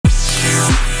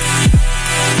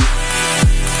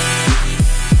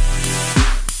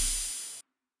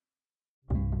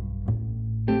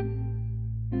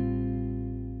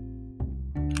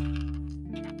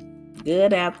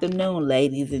Good afternoon,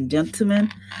 ladies and gentlemen,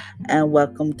 and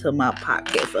welcome to my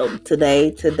podcast. So today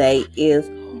is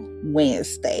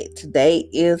Wednesday. Today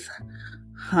is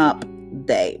Hump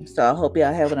Day. So I hope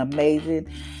y'all have an amazing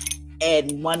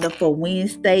and wonderful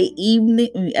Wednesday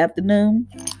afternoon.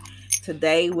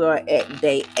 Today we're at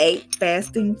day 8,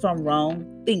 fasting from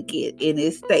wrong thinking, and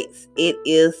it states it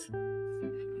is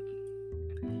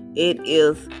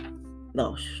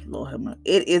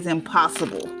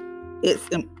impossible.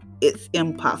 It's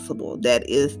impossible. That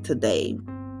is today.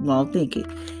 Wrong thinking.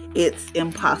 It's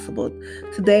impossible.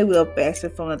 Today we are fasting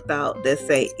from the thought that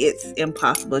say it's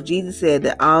impossible. Jesus said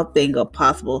that all things are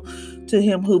possible to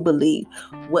him who believes.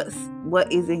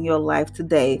 What is in your life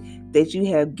today that you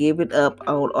have given up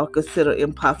on or consider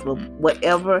impossible?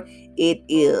 Whatever it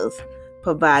is,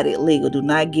 provided legal. Do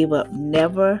not give up.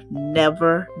 Never,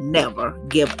 never, never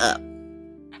give up.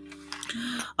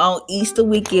 On Easter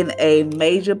weekend, a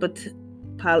major political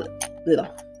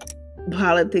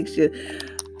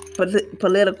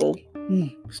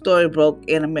story broke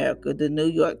in America. The New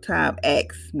York Times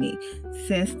asked me,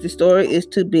 since the story is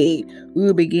too big,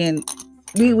 we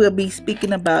will be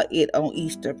speaking about it on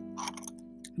Easter.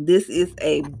 This is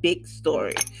a big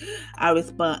story. I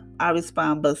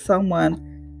respond, but someone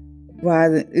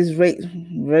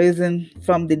raising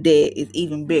from the dead is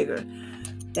even bigger.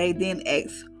 They then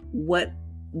asked, what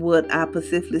would I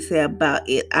specifically say about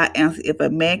it? I answered, if a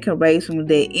man can raise from the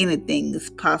dead, anything is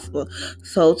possible.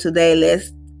 So today,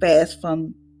 let's fast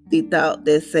from the thought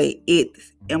that say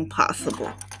it's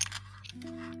impossible.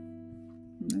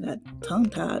 I got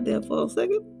tongue-tied there for a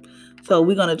second. So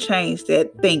we're going to change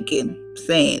that thinking,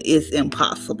 saying it's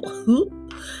impossible.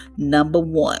 Number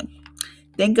 1.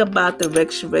 Think about the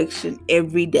resurrection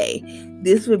every day.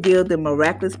 This reveals the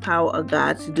miraculous power of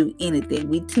God to do anything.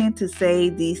 We tend to say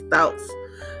these thoughts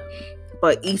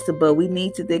for Easter, but we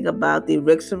need to think about the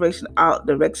resurrection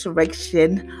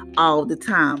all the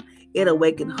time. It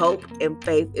awakens hope and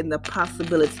faith in the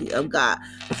possibility of God.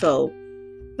 So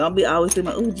don't be always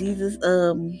thinking, oh, Jesus,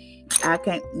 I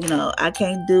can't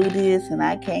do this and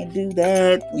I can't do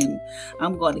that, and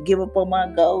I'm going to give up on my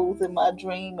goals and my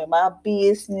dream and my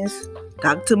business.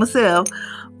 Talk to myself,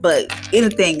 but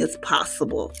anything is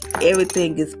possible.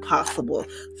 Everything is possible.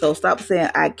 So stop saying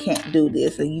I can't do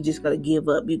this and you just got to give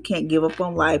up. You can't give up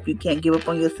on life. You can't give up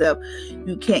on yourself.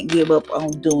 You can't give up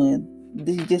on doing.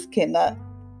 You just cannot.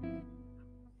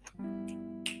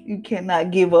 You cannot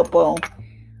give up on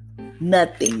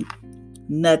nothing.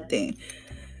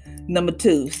 Number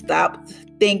 2, stop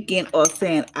thinking or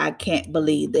saying, I can't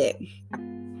believe that.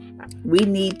 We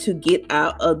need to get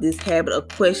out of this habit of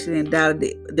questioning and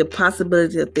doubting the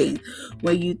possibility of things.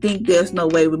 When you think there's no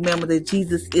way, remember that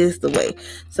Jesus is the way.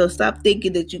 So stop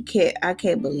thinking that I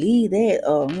can't believe that,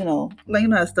 or, how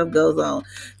stuff goes on.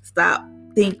 Stop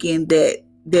thinking that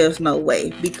there's no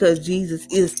way, because Jesus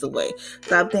is the way.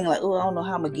 Stop thinking like, oh, I don't know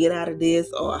how I'm going to get out of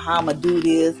this or how I'm going to do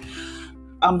this.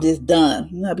 I'm just done.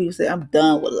 You know how people say, I'm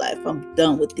done with life. I'm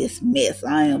done with this mess.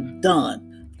 I am done.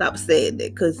 Stop saying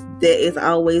that, because there is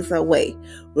always a way.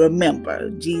 Remember,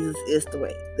 Jesus is the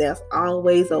way. There's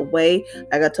always a way.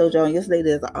 Like I told y'all yesterday,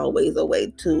 there's always a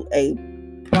way to a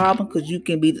problem, because you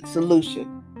can be the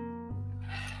solution.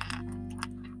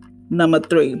 Number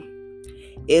 3,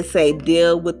 it's a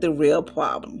deal with the real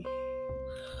problem.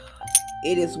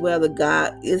 It's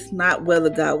not whether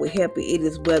God will help you. It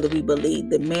is whether we believe.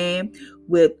 The man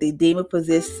with the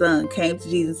demon-possessed son came to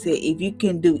Jesus and said, if you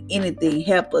can do anything,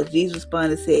 help us. Jesus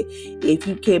responded and said, if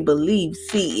you can believe,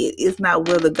 see it. It's not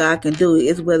whether God can do it.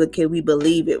 It's whether can we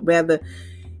believe it.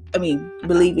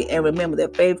 Believe it and remember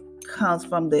that faith comes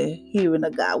from the hearing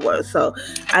of God's word. So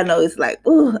I know it's like,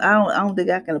 I don't think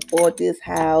I can afford this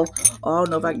house. Or I don't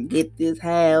know if I can get this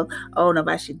house. I don't know if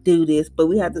I should do this. But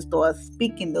we have to start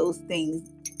speaking those things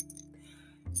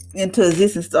into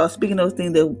existence. Start speaking those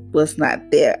things that was not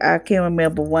there. I can't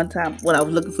remember one time when I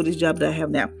was looking for this job that I have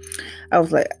now. I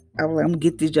was like, I'm going to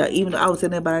get this job. Even though I was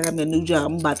telling everybody I got me a new job,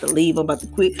 I'm about to leave, I'm about to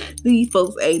quit. These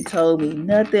folks ain't told me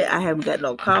nothing. I haven't got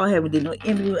no call, I haven't did no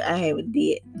interview, I haven't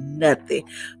did nothing.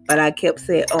 But I kept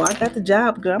saying, I got the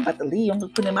job, girl, I'm about to leave. I'm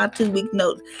going to put in my 2-week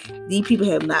notice. These people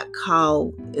have not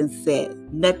called and said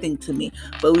nothing to me.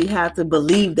 But we have to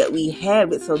believe that we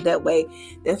have it. So that way,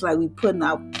 that's like we putting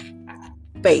our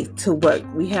faith to work.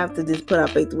 We have to just put our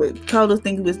faith to work. Call those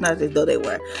things it's not as though they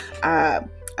were.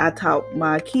 I taught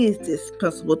my kids this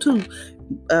principle too.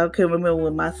 I can remember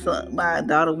when my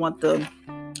daughter wanted to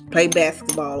play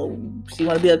basketball. She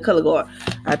wanted to be a color guard.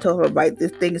 I told her, write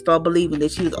this thing and start believing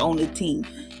that she was on the team.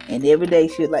 And every day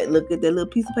she would look at that little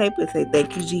piece of paper and say,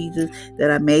 thank you, Jesus, that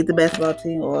I made the basketball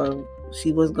team, or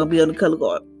she was going to be on the color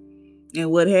guard. And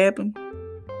what happened?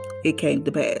 it came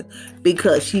to pass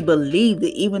because she believed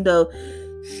it, even though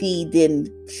she didn't,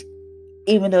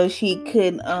 even though she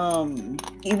couldn't,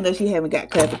 even though she haven't got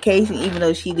clarification, even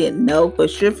though she didn't know for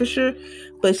sure,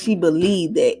 but she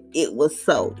believed that it was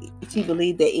so. She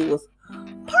believed that it was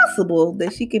possible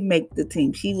that she could make the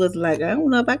team. She was like, I don't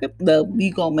know if I could. No,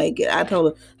 you gonna make it. I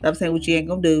told her, stop saying what you ain't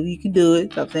gonna do. You can do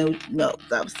it. Stop saying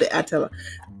stop saying. I tell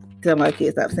my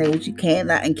kids, stop saying what you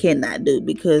cannot and cannot do,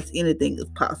 because anything is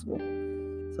possible.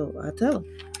 So I tell them.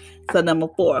 So number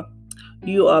 4,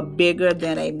 you are bigger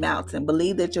than a mountain.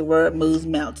 Believe that your word moves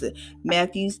mountain.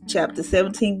 Matthew chapter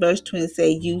 17 verse 20 say,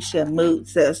 you shall move.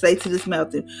 Say to this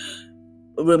mountain,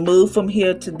 remove from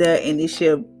here to there, and it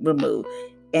shall remove,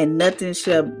 and nothing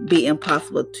shall be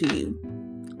impossible to you.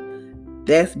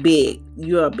 That's big.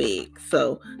 You are big.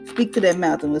 So speak to that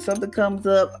mountain. When something comes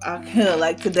up,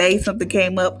 like today, something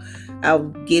came up. I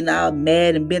was getting all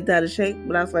mad and bent out of shape,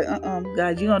 but I was like,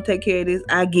 God, you're going to take care of this.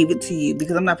 I give it to you,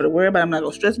 because I'm not going to worry about it. I'm not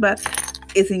going to stress about it.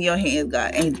 It's in your hands,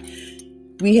 God. And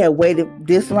we had waited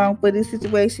this long for this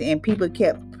situation, and people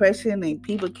kept pressing, and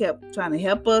people kept trying to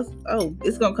help us. Oh,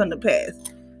 it's going to come to pass.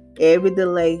 Every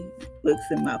delay works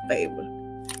in my favor.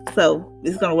 So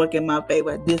it's going to work in my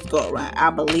favor this go around.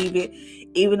 I believe it.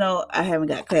 Even though I haven't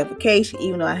got clarification,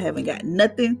 even though I haven't got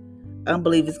nothing, I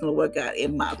believe it's going to work out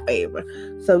in my favor.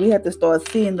 So we have to start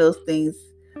seeing those things,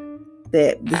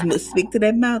 that just speak to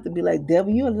that mouth and be like,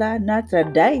 devil, you a lie, not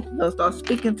today. So start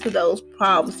speaking to those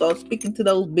problems. Start speaking to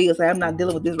those bills. I'm not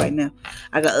dealing with this right now.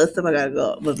 I got other stuff I got to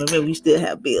go. But remember, we still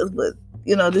have bills. But,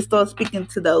 just start speaking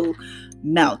to those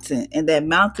mountain. And that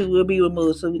mountain will be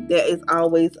removed. So there is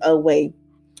always a way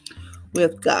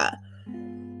with God.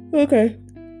 Okay.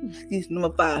 Excuse me.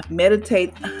 Number 5,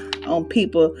 meditate on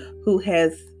people who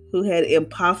had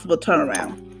impossible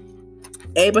turnaround.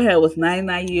 Abraham was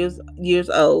 99 years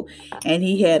old, and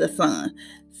he had a son.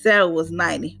 Sarah was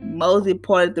 90. Moses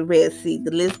parted the Red Sea.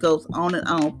 The list goes on and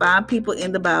on. Find people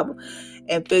in the Bible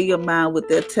and fill your mind with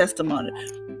their testimony.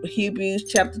 Hebrews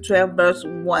chapter 12 verse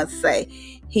 1 say,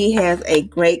 he has a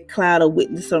great cloud of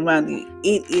witnesses around you.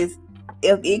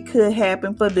 If it could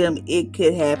happen for them, it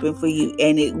could happen for you,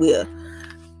 and it will.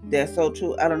 That's so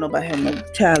true. I don't know about having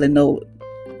a child and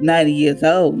 90 years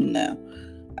old now.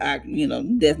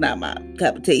 That's not my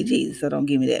cup of tea, Jesus, so don't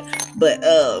give me that. But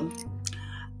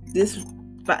this,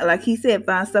 like he said,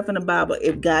 find stuff in the Bible.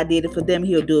 If God did it for them,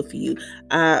 he'll do it for you.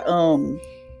 I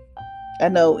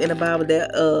know in the Bible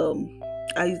that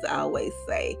I used to always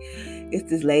say, it's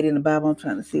this lady in the Bible. I'm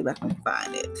trying to see if I can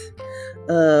find it.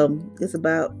 It's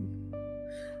about,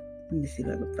 let me see if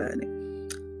I can find it.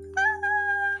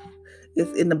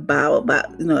 It's in the Bible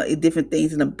about, different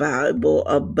things in the Bible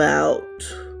about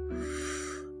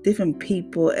different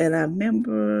people, and I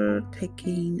remember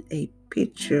taking a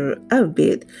picture of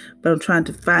it, but I'm trying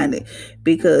to find it,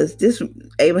 because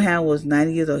Abraham was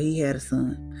 90 years old. He had a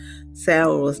son.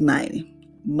 Sarah was 90.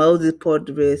 Moses parted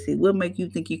the Red Sea. What make you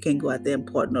think you can go out there and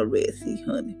part no Red Sea,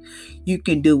 honey? You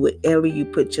can do whatever you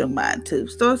put your mind to.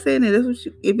 Start saying it. That's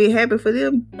what if it happened for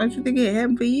them, don't you think it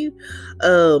happened for you?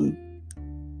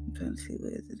 I'm trying to see,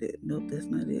 where is it at? Nope, that's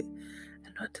not it. I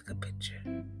know I took a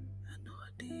picture.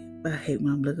 I hate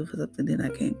when I'm looking for something, then I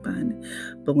can't find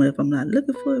it. But if I'm not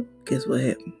looking for it, guess what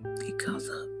happened? It comes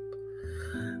up.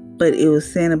 But it was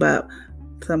saying about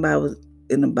somebody was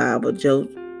in the Bible. Joseph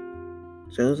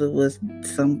was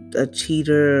a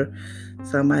cheater.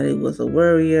 Somebody was a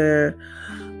worrier.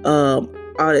 All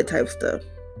that type of stuff.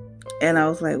 And I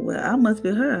was like, well, I must be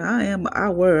her. I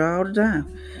worry all the time.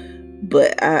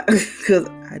 But because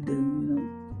I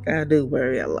do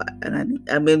worry a lot. And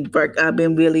I've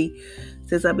been really,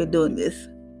 since I've been doing this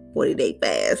 40-day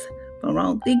fast from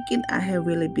wrong thinking, I have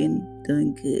really been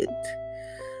doing good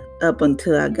up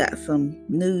until I got some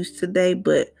news today,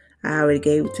 but I already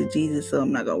gave it to Jesus, so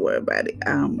I'm not going to worry about it.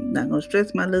 I'm not going to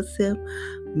stress my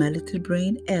little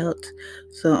brain out.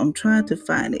 So I'm trying to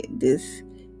find it. Just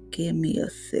give me a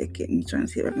second. I'm trying to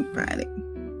see if I can find it.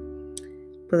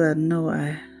 But I know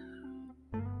I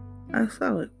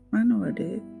saw it. I know I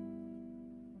did.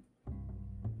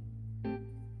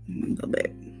 Let me go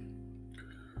back.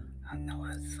 I know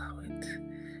I saw it.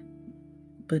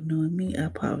 But knowing me, I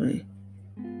probably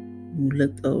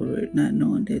looked over it, not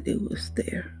knowing that it was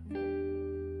there.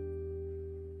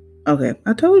 Okay,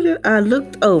 I told you I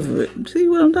looked over it. See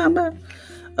what I'm talking about?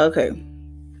 Okay.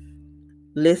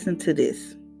 Listen to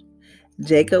this.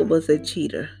 Jacob was a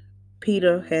cheater.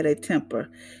 Peter had a temper.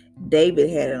 David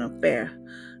had an affair.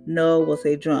 Noah was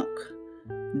a drunk.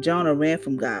 Jonah ran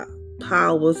from God.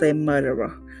 Paul was a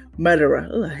murderer. murderer.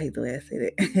 Oh, I hate the way I say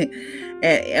that.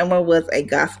 And Emma was a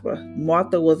gossiper.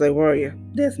 Martha was a warrior.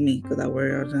 That's me because I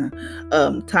worry all the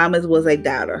time. Thomas was a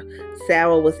doubter.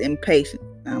 Sarah was impatient.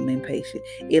 I'm impatient.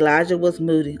 Elijah was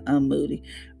moody. I'm moody.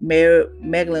 Mary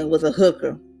Magdalene was a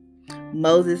hooker.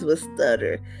 Moses was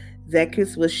stutter.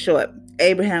 Zacchaeus was short.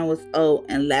 Abraham was old,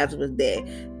 and Lazarus was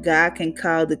dead. God can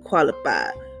call the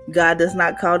qualified. God does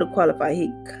not call the qualified.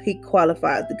 He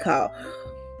qualifies the call.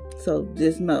 So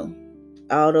just know,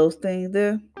 all those things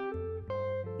there,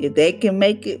 if they can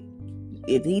make it,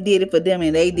 if he did it for them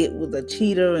and they did was a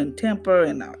cheater and temper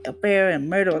and affair and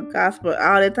murder or gospel,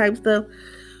 all that type of stuff,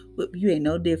 you ain't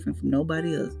no different from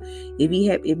nobody else. If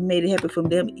he made it happen from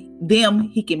them,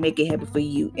 he can make it happen for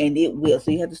you, and it will.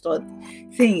 So you have to start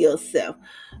seeing yourself.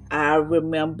 I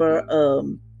remember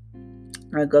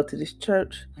I go to this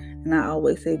church and I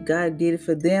always say, God did it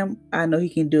for them, I know he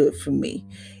can do it for me.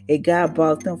 If God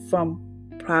brought them from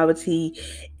poverty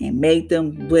and made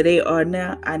them where they are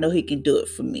now, I know he can do it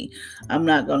for me. I'm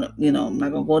not gonna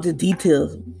go into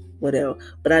details, whatever,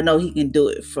 but I know he can do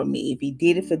it for me. If he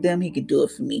did it for them, he can do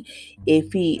it for me.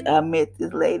 I met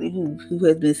this lady who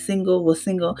has been was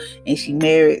single, and she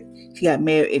got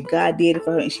married. If God did it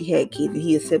for her and she had kids, and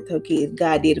he accepted her kids,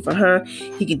 God did it for her,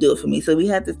 he can do it for me. So we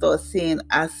have to start seeing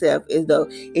ourselves as though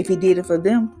if he did it for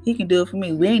them, he can do it for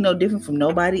me. We ain't no different from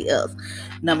nobody else.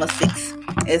 Number 6,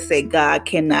 it say God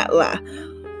cannot lie.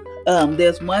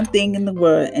 There's one thing in the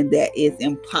world, and that is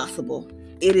impossible.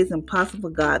 It is impossible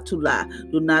for God to lie.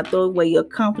 Do not throw away your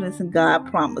confidence in God's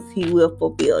promise. He will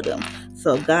fulfill them.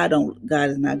 So God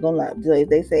is not gonna lie. So if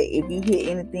they say, if you hear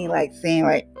anything like saying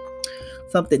like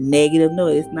something negative, no,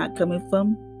 it's not coming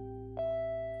from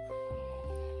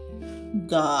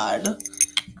God.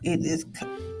 It is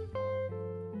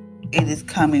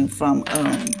coming from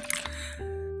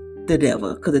the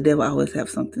devil, because the devil always have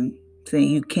something saying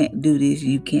you can't do this,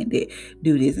 you can't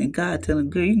do this, and God telling,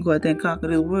 girl, you can go out there and conquer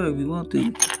this world if you want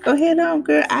to. Go ahead on,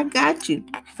 girl, I got you.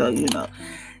 So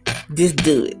just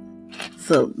do it.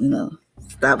 So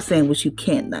stop saying what you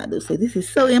cannot do. Say, this is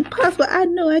so impossible. I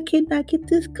know I cannot get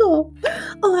this car.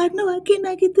 Oh, I know I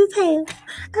cannot get this house.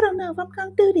 I don't know if I'm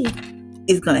gonna do this.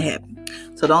 It's gonna happen.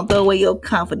 So don't throw away your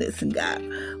confidence in God.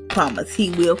 Promise he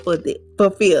will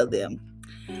fulfill them.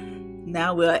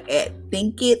 Now we're at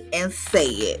think it and say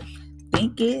it.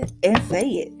 Think it and say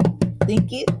it.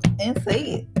 Think it and say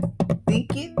it.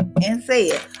 Think it and say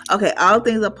it. Okay, all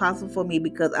things are possible for me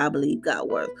because I believe God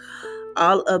works.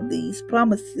 All of these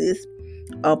promises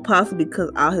are possible because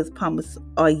all his promises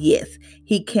are yes.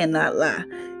 He cannot lie.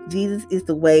 Jesus is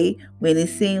the way when it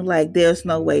seems like there's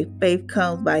no way. Faith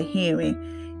comes by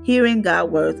hearing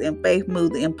God's words, and faith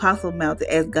moves the impossible mountain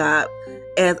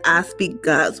as I speak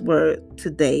God's word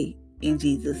today in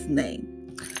Jesus' name.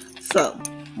 So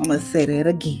I'm going to say that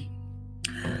again.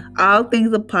 All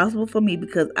things are possible for me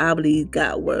because I believe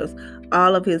God's words.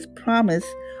 All of his promise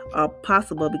are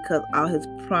possible because all his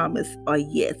promise are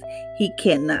yes. He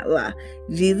cannot lie.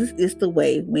 Jesus is the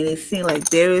way when it seems like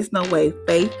there is no way.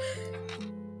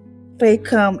 Faith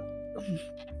come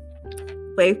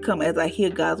as I hear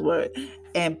God's word,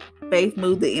 and faith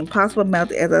moves the impossible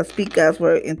mountain as I speak God's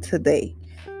word in today.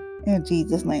 In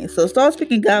Jesus' name. So start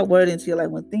speaking God's word into your life.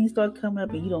 When things start coming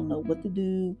up and you don't know what to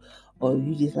do, or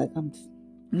you just like,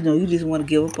 you just want to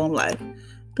give up on life.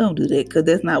 Don't do that, because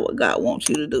that's not what God wants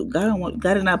you to do. God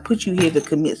did not put you here to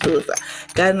commit suicide.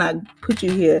 God did not put you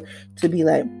here to be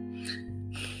like,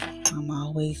 I'm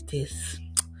always this.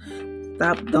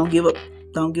 Stop. Don't give up.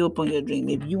 Don't give up on your dream.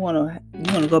 If you wanna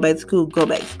go back to school, go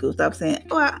back to school. Stop saying,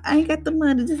 oh, I ain't got the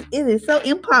money. It is so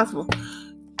impossible.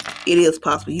 It is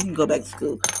possible. You can go back to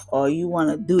school, or you want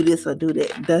to do this or do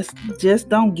that. Just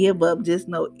don't give up. Just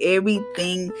know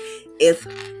everything is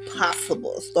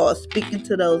possible. Start speaking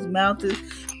to those mountains.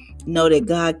 Know that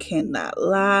God cannot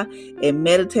lie, and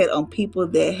meditate on people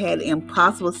that had an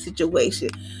impossible situation.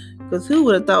 Because who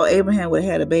would have thought Abraham would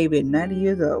have had a baby at 90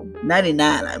 years old?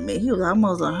 99, I mean. He was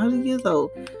almost 100 years old.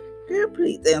 Girl,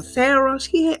 please. And Sarah,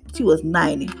 she was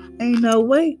 90. Ain't no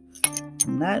way.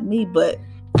 Not me, but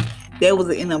there was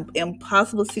an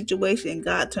impossible situation, and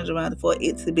God turned around for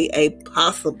it to be a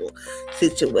possible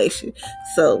situation.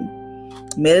 So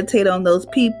meditate on those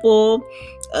people.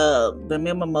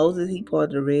 Remember Moses, he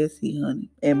parted the Red Sea, honey.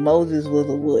 And Moses was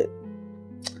a what?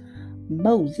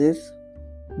 Moses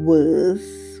was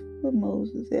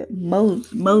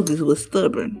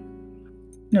stubborn.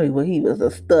 No, he was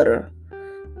a stutter.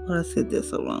 Oh, I said that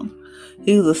so wrong.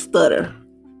 He was a stutter.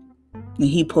 And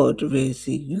he parted the Red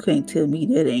Sea. You can't tell me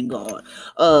that ain't God.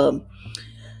 And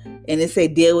it say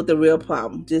deal with the real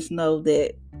problem. Just know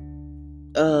that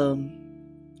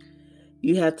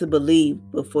you have to believe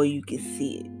before you can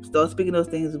see it. Start speaking those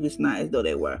things which not as though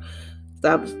they were.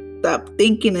 Stop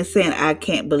thinking and saying, I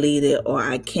can't believe it, or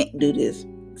I can't do this.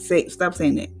 Stop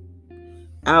saying that.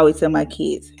 I always tell my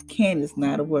kids, can't is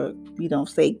not a word. We don't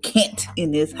say can't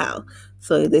in this house.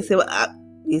 So if they say, well,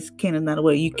 it's can't is not a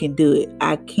word, you can do it.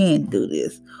 I can do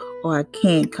this, or I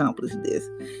can accomplish this.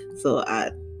 So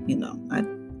I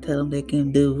tell them they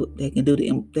can do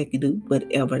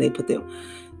whatever they put them.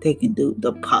 They can do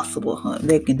the possible,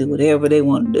 They can do whatever they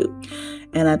want to do.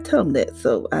 And I tell them that.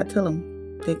 So I tell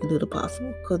them they can do the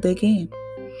possible because they can.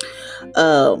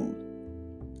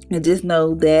 And just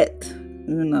know that,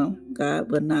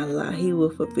 God will not lie. He will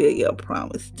fulfill your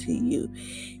promise to you.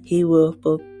 He will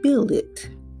fulfill it.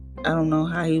 I don't know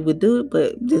how he would do it,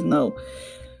 but just know,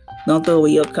 don't throw away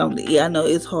your company. Yeah, I know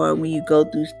it's hard when you go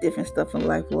through different stuff in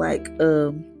life. Like,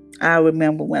 I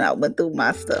remember when I went through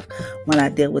my stuff, when I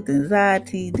dealt with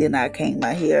anxiety, then I came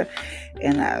out here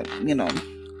and I,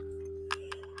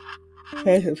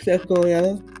 had some stuff going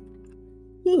on.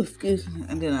 Ooh, excuse me.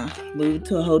 And then I moved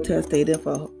to a hotel, stayed there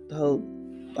for the whole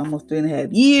almost 3.5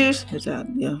 years, which I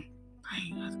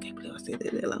can't believe I stayed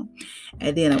there that long.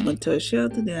 And then I went to a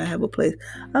shelter. Then I have a place.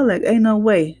 I was like, ain't no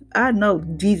way. I know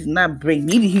Jesus not bring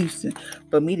me to Houston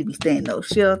for me to be staying in no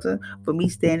shelter, for me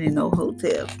staying in no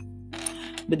hotel.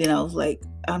 But then I was like,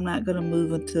 I'm not gonna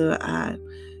move until I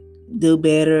do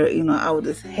better. I would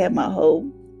just have my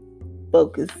whole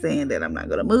focus saying that I'm not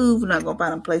gonna move. I'm not gonna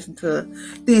find a place until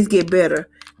things get better,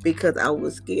 because I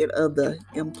was scared of the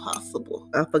impossible.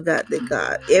 I forgot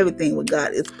that everything with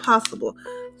God is possible.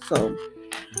 So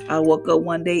I woke up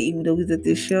one day, even though we was at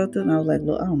this shelter, and I was like,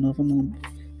 look, I don't know if I'm gonna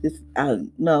I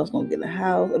know I was gonna get a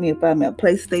house. Find me a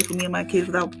place to stay for me and my kids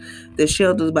without the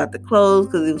shelter was about to close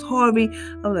because it was Harvey.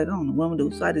 I was like, I don't know what I'm gonna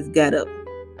do. So I just got up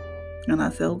and I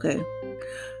said, okay,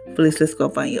 Felicia, let's go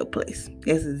find your place.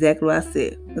 That's exactly what I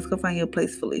said. Let's go find your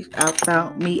place, Felicia. I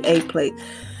found me a place.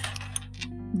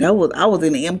 I was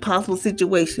in an impossible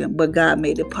situation, but God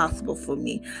made it possible for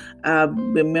me. I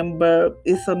remember,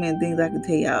 it's so many things I can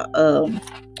tell y'all.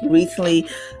 Recently,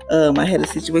 I had a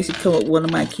situation come with one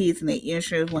of my kids, and their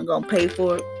insurance wasn't gonna pay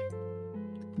for it.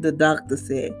 The doctor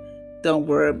said, "Don't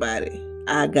worry about it.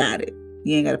 I got it.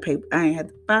 You ain't gotta pay. I ain't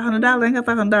had $500. I ain't got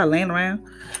 $500 laying around."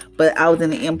 But I was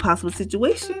in an impossible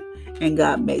situation, and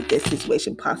God made that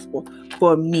situation possible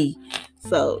for me.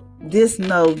 So just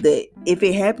know that if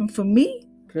it happened for me,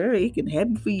 girl, it can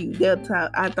happen for you. That time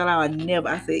I thought I would never.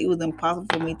 I said it was impossible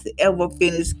for me to ever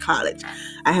finish college.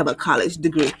 I have a college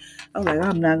degree. I was like,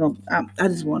 I'm not gonna. I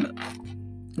just want to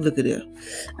look at it.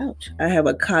 Ouch! I have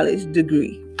a college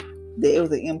degree. It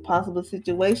was an impossible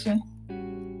situation.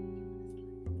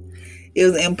 It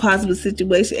was an impossible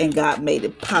situation, and God made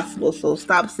it possible. So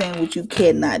stop saying what you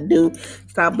cannot do.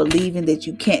 Stop believing that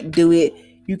you can't do it.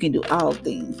 You can do all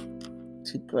things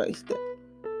through Christ.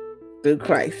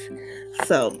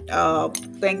 So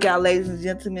thank y'all, ladies and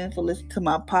gentlemen, for listening to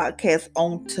my podcast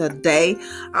on today.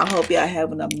 I hope y'all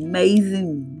have an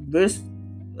amazing rest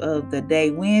of the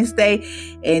day, Wednesday,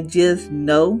 and just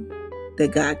know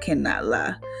that God cannot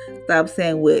lie. Stop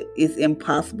saying what is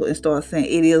impossible and start saying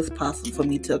it is possible for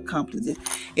me to accomplish it.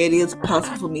 It is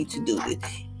possible for me to do this.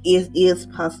 It is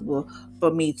possible for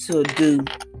me to do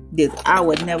this. I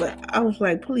was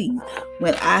like, please,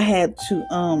 when I had to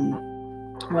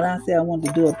when I said I wanted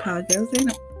to do a podcast,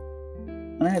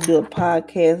 when I had to do a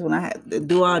podcast, when I had to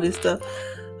do all this stuff,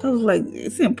 I was like,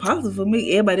 it's impossible for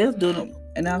me. Everybody else doing it.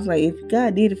 And I was like, if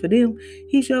God did it for them,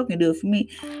 he sure can do it for me.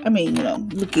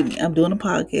 Look at me. I'm doing a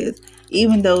podcast.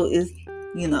 Even though it's,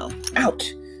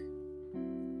 ouch.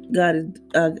 God is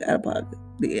out of pocket.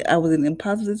 I was in an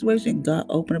impossible situation. God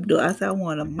opened up the door. I said, I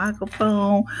want a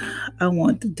microphone. I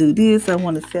want to do this. I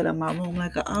want to set up my room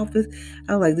like an office.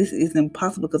 I was like, this is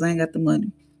impossible because I ain't got the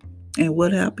money. And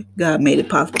what happened? God made it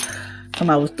possible.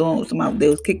 They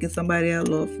was kicking somebody out,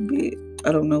 Lord forbid.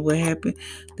 I don't know what happened.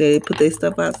 They put their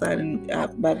stuff outside and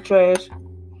by the trash.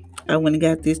 I went and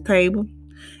got this table,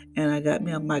 and I got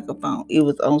me a microphone. It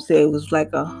was on sale. It was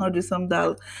like $100-some,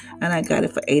 and I got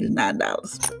it for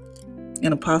 $89.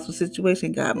 In a possible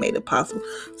situation, God made it possible.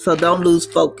 So don't lose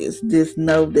focus. Just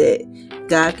know that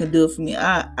God can do it for me.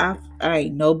 I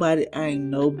ain't nobody. I ain't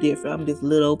no different. I'm just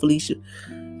little old Felicia,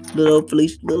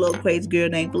 little old crazy girl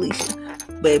named Felicia.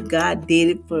 But if God did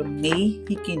it for me,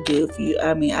 he can do it for you.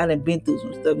 I done been through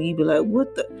some stuff. And you'd be like,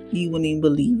 what the? You wouldn't even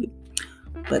believe it.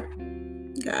 But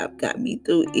God got me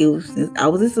through. I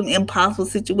was in some impossible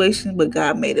situation, but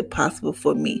God made it possible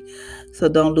for me. So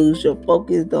don't lose your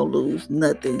focus. Don't lose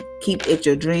nothing. Keep at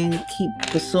your dreams. Keep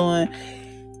pursuing.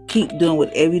 Keep doing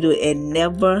whatever you do. And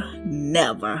never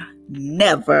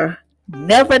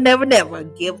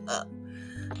give up.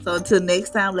 So until next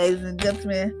time, ladies and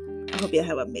gentlemen, I hope y'all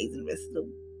have an amazing rest of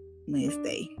the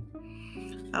Wednesday.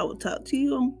 I will talk to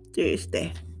you on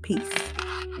Thursday. Peace.